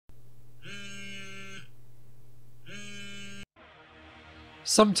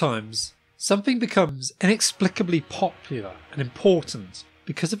Sometimes, something becomes inexplicably popular and important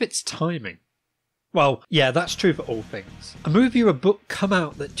because of its timing. Well, yeah, that's true for all things. A movie or a book come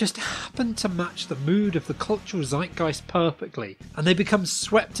out that just happen to match the mood of the cultural zeitgeist perfectly, and they become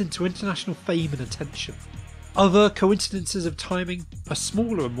swept into international fame and attention. Other coincidences of timing are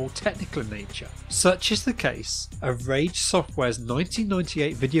smaller and more technical in nature. Such is the case of Rage Software's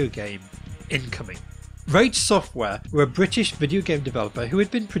 1998 video game, Incoming. Rage Software were a British video game developer who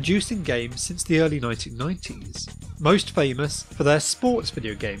had been producing games since the early 1990s, most famous for their sports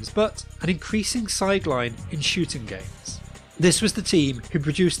video games, but an increasing sideline in shooting games. This was the team who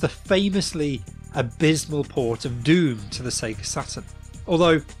produced the famously abysmal port of Doom to the Sega Saturn.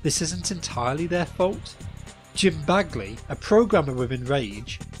 Although this isn't entirely their fault. Jim Bagley, a programmer within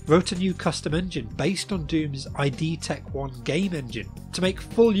Rage, wrote a new custom engine based on Doom's ID Tech 1 game engine to make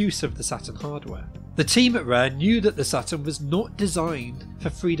full use of the Saturn hardware. The team at Rare knew that the Saturn was not designed for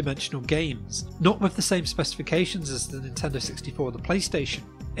three-dimensional games, not with the same specifications as the Nintendo 64 or the PlayStation.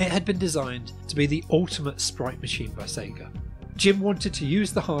 It had been designed to be the ultimate sprite machine by Sega. Jim wanted to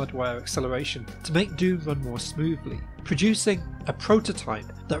use the hardware acceleration to make Doom run more smoothly, producing a prototype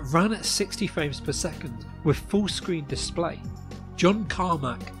that ran at 60 frames per second with full screen display. John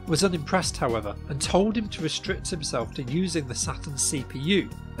Carmack was unimpressed, however, and told him to restrict himself to using the Saturn's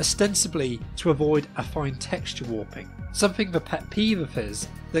CPU, ostensibly to avoid a fine texture warping, something of a pet peeve of his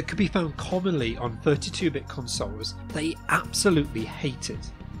that could be found commonly on 32-bit consoles that he absolutely hated.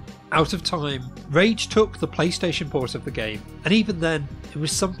 Out of time, Rage took the PlayStation port of the game, and even then it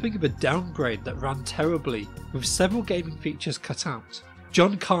was something of a downgrade that ran terribly, with several gaming features cut out.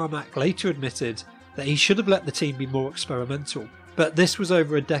 John Carmack later admitted that he should have let the team be more experimental, but this was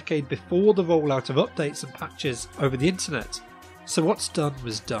over a decade before the rollout of updates and patches over the internet, so what's done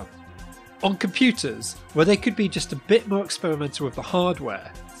was done. On computers, where they could be just a bit more experimental with the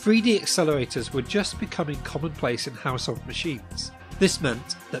hardware, 3D accelerators were just becoming commonplace in household machines. This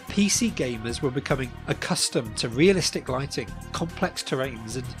meant that PC gamers were becoming accustomed to realistic lighting, complex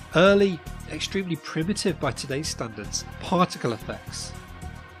terrains, and early, extremely primitive by today's standards, particle effects.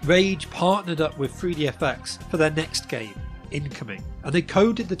 Rage partnered up with 3DFX for their next game, Incoming, and they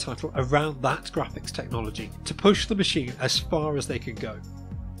coded the title around that graphics technology to push the machine as far as they could go.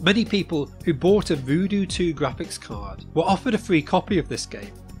 Many people who bought a Voodoo 2 graphics card were offered a free copy of this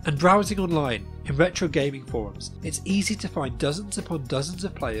game, and browsing online in retro gaming forums, it's easy to find dozens upon dozens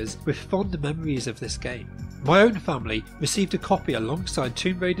of players with fond memories of this game. My own family received a copy alongside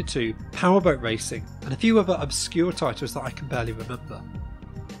Tomb Raider 2, Powerboat Racing, and a few other obscure titles that I can barely remember.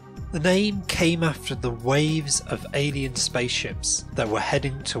 The name came after the waves of alien spaceships that were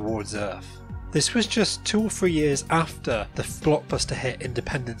heading towards Earth. This was just 2 or 3 years after the blockbuster hit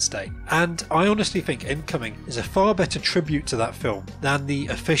Independence Day, and I honestly think Incoming is a far better tribute to that film than the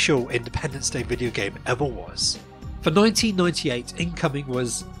official Independence Day video game ever was. For 1998, Incoming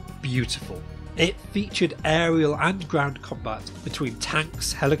was beautiful. It featured aerial and ground combat between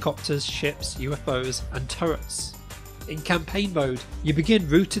tanks, helicopters, ships, UFOs and turrets. In campaign mode, you begin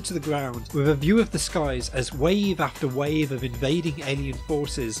rooted to the ground with a view of the skies as wave after wave of invading alien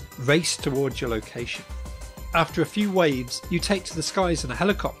forces race towards your location. After a few waves, you take to the skies in a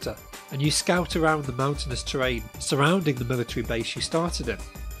helicopter and you scout around the mountainous terrain surrounding the military base you started in.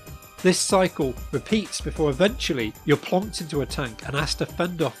 This cycle repeats before eventually you're plonked into a tank and asked to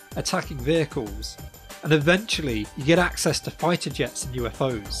fend off attacking vehicles, and eventually you get access to fighter jets and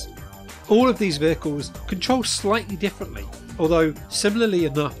UFOs. All of these vehicles control slightly differently, although similarly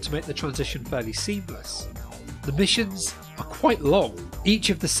enough to make the transition fairly seamless. The missions are quite long. Each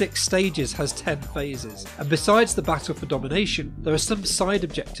of the 6 stages has 10 phases, and besides the battle for domination, there are some side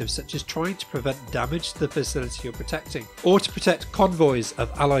objectives such as trying to prevent damage to the facility you're protecting, or to protect convoys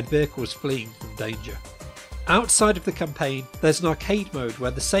of allied vehicles fleeing from danger. Outside of the campaign, there's an arcade mode where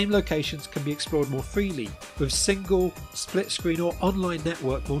the same locations can be explored more freely, with single, split screen or online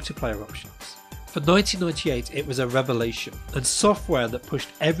network multiplayer options. For 1998 it was a revelation, and software that pushed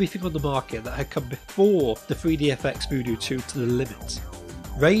everything on the market that had come before the 3DFX Voodoo 2 to the limit.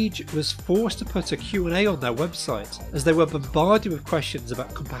 Rage was forced to put a Q&A on their website as they were bombarded with questions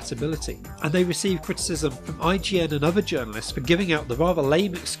about compatibility, and they received criticism from IGN and other journalists for giving out the rather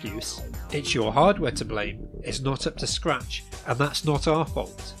lame excuse, "It's your hardware to blame, it's not up to scratch, and that's not our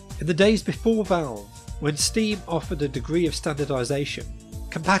fault." In the days before Valve, when Steam offered a degree of standardisation,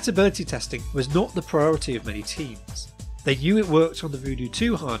 compatibility testing was not the priority of many teams. They knew it worked on the Voodoo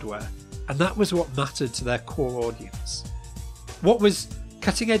 2 hardware, and that was what mattered to their core audience. What was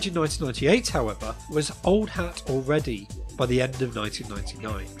cutting edge in 1998, however, was old hat already by the end of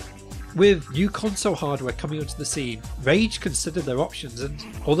 1999. With new console hardware coming onto the scene, Rage considered their options, and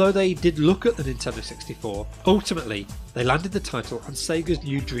although they did look at the Nintendo 64, ultimately they landed the title on Sega's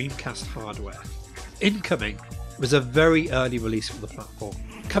new Dreamcast hardware. Incoming was a very early release for the platform,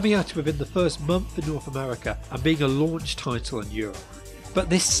 coming out within the first month in North America and being a launch title in Europe. But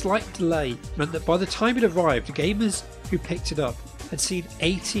this slight delay meant that by the time it arrived, gamers who picked it up had seen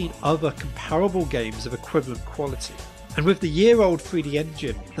 18 other comparable games of equivalent quality. And with the year-old 3D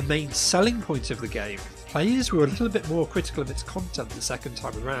engine the main selling point of the game, players were a little bit more critical of its content the second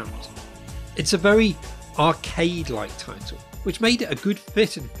time around. It's a very arcade-like title, which made it a good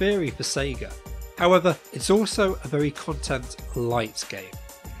fit in theory for Sega. However, it's also a very content-light game.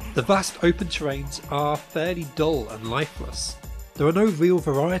 The vast open terrains are fairly dull and lifeless. There are no real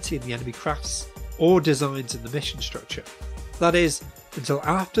variety in the enemy crafts or designs in the mission structure. That is, until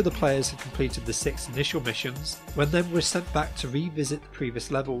after the players had completed the 6 initial missions, when they were sent back to revisit the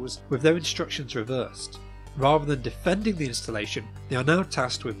previous levels with their instructions reversed. Rather than defending the installation, they are now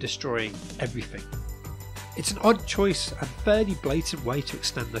tasked with destroying everything. It's an odd choice and fairly blatant way to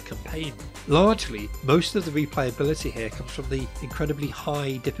extend the campaign. Largely, most of the replayability here comes from the incredibly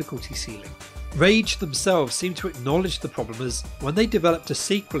high difficulty ceiling. Rage themselves seem to acknowledge the problem, as when they developed a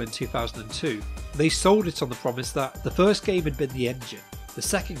sequel in 2002, they sold it on the promise that the first game had been the engine, the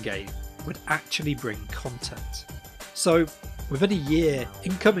second game would actually bring content. So, within a year,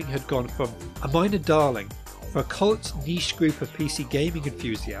 Incoming had gone from a minor darling for a cult niche group of PC gaming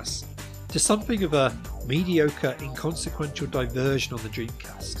enthusiasts to something of a mediocre, inconsequential diversion on the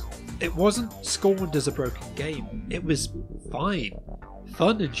Dreamcast. It wasn't scorned as a broken game, it was fine.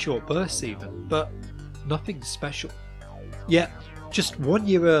 Fun in short bursts even, but nothing special. Yet, just 1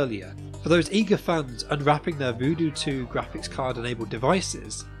 year earlier, for those eager fans unwrapping their Voodoo 2 graphics card enabled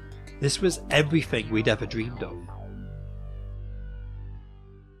devices, this was everything we'd ever dreamed of.